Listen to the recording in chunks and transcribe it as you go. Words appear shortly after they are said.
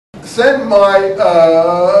send my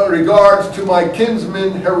regards to my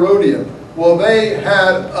kinsman Herodian. Well, they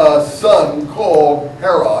had a son called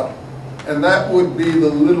Herod, and that would be the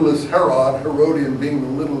littlest Herod, Herodian being the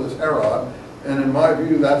littlest Herod. And in my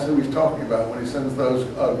view, that's who he's talking about when he sends those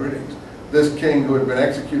greetings. This king who had been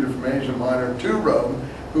executed from Asia Minor to Rome,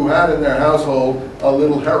 who had in their household a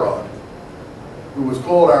little Herod, who was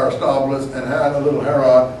called Aristobulus and had a little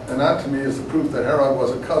Herod, and that to me is the proof that Herod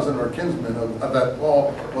was a cousin or kinsman that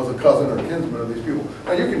Paul was a cousin or kinsman of these people.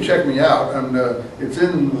 Now you can check me out, and it's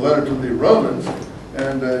in the letter to the Romans,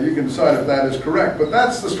 and you can decide if that is correct. But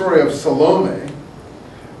that's the story of Salome.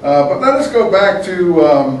 But let us go back to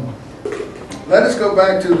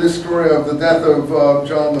this story of the death of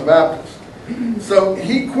John the Baptist. So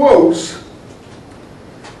he quotes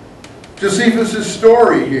Josephus'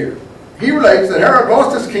 story here. He relates that Herod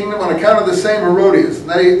lost his kingdom on account of the same Herodias,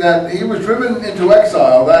 that he was driven into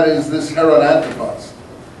exile, that is, this Herod Antipas,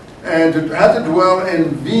 and had to dwell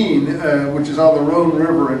in Vigne, which is on the Rhone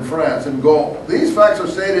River in France, in Gaul. These facts are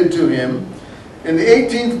stated to him in the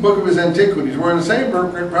 18th book of his Antiquities, where in the same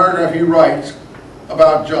paragraph he writes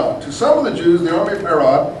about John. To some of the Jews, the army of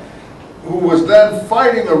Herod, who was then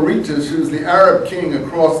fighting Aretas, who's the Arab king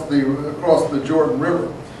across the Jordan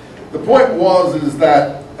River. The point is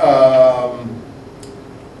that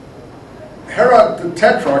Herod the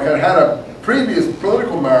Tetrarch had had a previous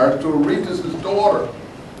political marriage to Aretas' daughter,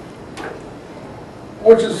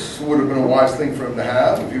 which would have been a wise thing for him to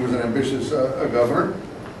have if he was an ambitious governor.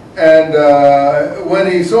 And when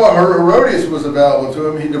he saw Herodias was available to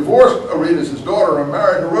him, he divorced Aretas' daughter and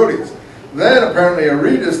married Herodias. Then apparently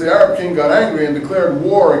Aretas, the Arab king, got angry and declared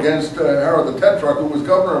war against Herod the Tetrarch, who was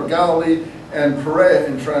governor of Galilee and Perea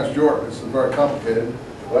in Transjordan. This is very complicated,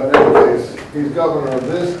 but in any case, he's governor of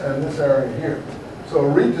this and this area here. So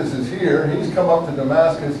Aretas is here, he's come up to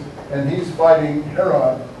Damascus, and he's fighting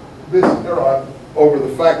Herod, this Herod, over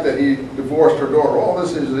the fact that he divorced her daughter. All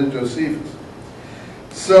this is in Josephus.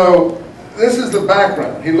 So this is the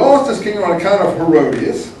background. He lost his kingdom on account of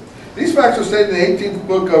Herodias. These facts are stated in the 18th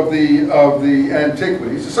book of the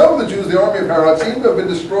Antiquities. To some of the Jews, the army of Herod seemed to have been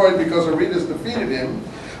destroyed because Aretas defeated him.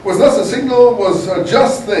 Was thus a signal, was a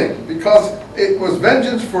just thing, because it was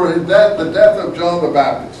vengeance for the death of John the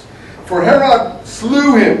Baptist. For Herod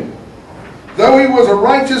slew him, though he was a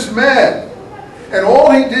righteous man. And all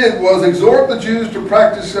he did was exhort the Jews to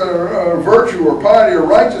practice virtue or piety or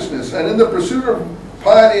righteousness, and in the pursuit of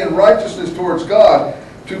piety and righteousness towards God,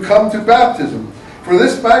 to come to baptism. For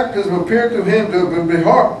this baptism appeared to him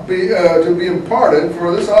to be imparted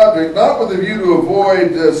for this object, not with a view to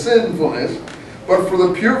avoid sinfulness, but for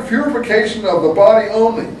the purification of the body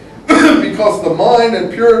only, because the mind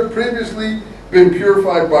had previously been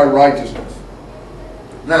purified by righteousness.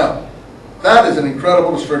 Now, that is an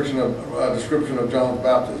incredible description of John's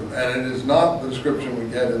baptism, and it is not the description we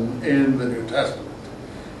get in the New Testament.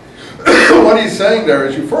 What he's saying there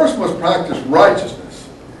is you first must practice righteousness,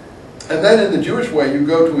 and then in the Jewish way you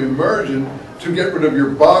go to immersion to get rid of your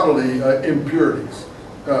bodily impurities.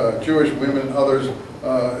 Jewish women and others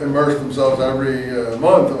immerse themselves every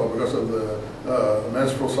month because of the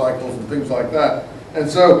menstrual cycles and things like that. And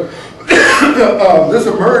so this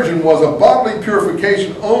immersion was a bodily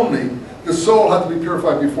purification only. The soul had to be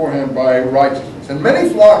purified beforehand by righteousness. And many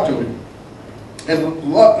flocked to him and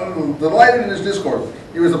delighted in his discourse.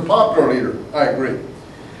 He was a popular leader, I agree.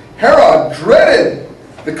 Herod dreaded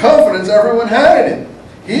the confidence everyone had in him.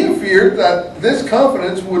 He feared that this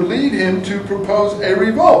confidence would lead him to propose a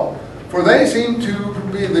revolt, for they seemed to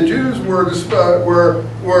be, the Jews were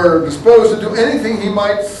disposed to do anything he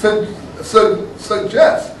might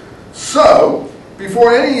suggest. So,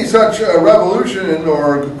 before any such revolution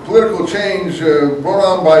or political change brought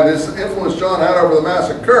on by this influence John had over the mass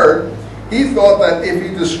occurred, he thought that if he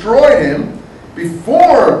destroyed him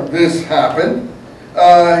before this happened,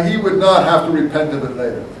 he would not have to repent of it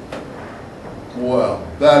later. Well,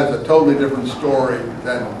 that is a totally different story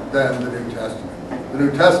than the New Testament. The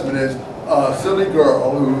New Testament is a silly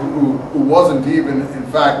girl who wasn't even, in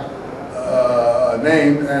fact,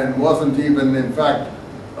 named, and wasn't even, in fact,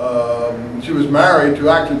 she was married to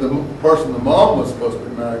actually the person the mom was supposed to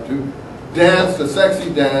be married to, danced a sexy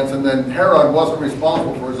dance, and then Herod wasn't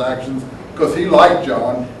responsible for his actions because he liked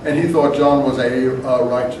John, and he thought John was a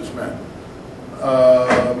righteous man.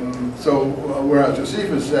 Whereas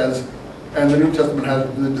Josephus says, and the New Testament has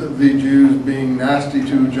the Jews being nasty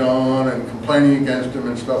to John and complaining against him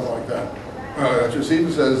and stuff like that.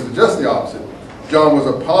 Josephus says just the opposite. John was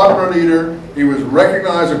a popular leader. He was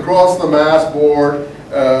recognized across the mass board.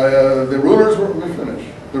 The rulers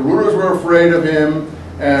were afraid of him,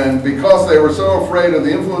 And because they were so afraid of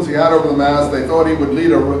the influence he had over the mass, they thought he would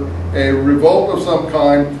lead a revolt of some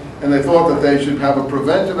kind, and they thought that they should have a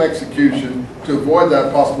preventive execution to avoid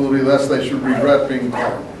that possibility, lest they should regret being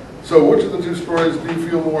part. So which of the two stories do you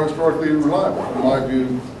feel more historically reliable? In my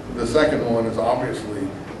view, the second one is obviously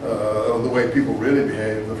the way people really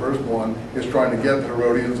behave. The first one is trying to get the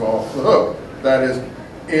Herodians off the hook. That is,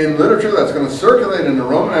 in literature that's going to circulate in the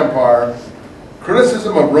Roman Empire,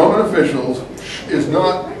 criticism of Roman officials is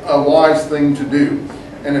not a wise thing to do.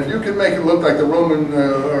 And if you can make it look like the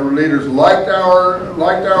Roman leaders liked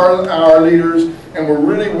our leaders and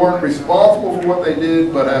really weren't responsible for what they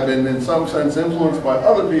did, but have been in some sense influenced by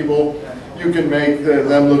other people, you can make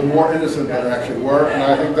them look more innocent than they actually were. And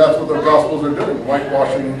I think that's what the Gospels are doing,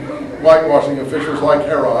 whitewashing officials like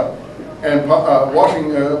Herod, and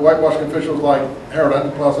whitewashing officials like Herod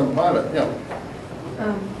Antipas and Pilate. Yeah.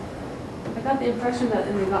 I got the impression that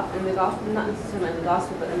in the Gospel, not necessarily in the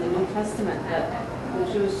Gospel, but in the New Testament, that the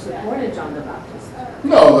Jews supported John the Baptist.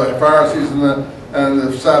 No, the Pharisees and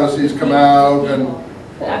the Sadducees come out and...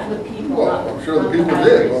 After the people. Well, I'm sure the people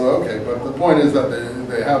did. Well, okay, but the point is that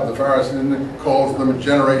they have the Pharisees and it calls them a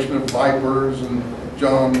generation of vipers, and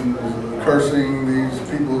John is cursing these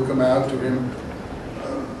people who come out to him.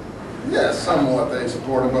 Yes, somewhat they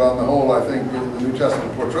support him, but on the whole, I think the New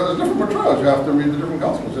Testament portrays different portrayals. You have to read the different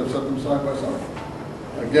Gospels. You have to set them side by side.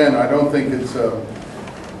 Again, I don't think it's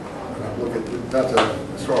that's a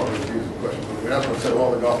historically confusing question. But we have to say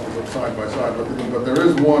all the Gospels are side by side. But there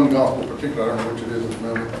is one Gospel in particular, I don't know which it is at the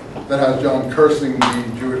moment, that has John cursing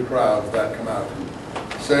the Jewish crowds that come out.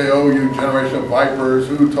 Say, oh, you generation of vipers,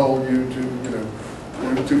 who told you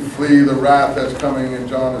to flee the wrath that's coming? And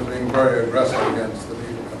John is being very aggressive against the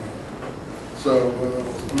people coming. So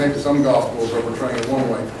maybe some Gospels are portraying it one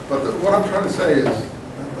way. But what I'm trying to say is,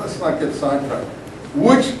 let's not get sidetracked.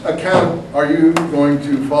 Which account are you going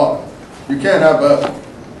to follow? You can't have both.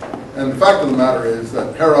 And the fact of the matter is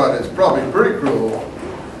that Herod is probably pretty cruel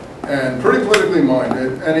and pretty politically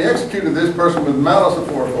minded, and he executed this person with malice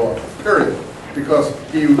aforethought, period, because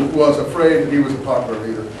he was afraid that he was a popular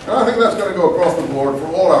leader. And I think that's going to go across the board for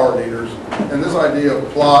all our leaders. And this idea of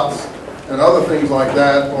plots and other things like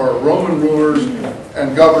that, or Roman rulers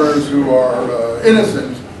and governors who are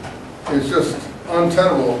innocent, is just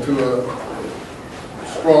untenable to a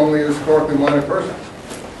strongly historically minded person.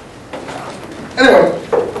 Anyway,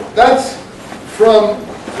 that's from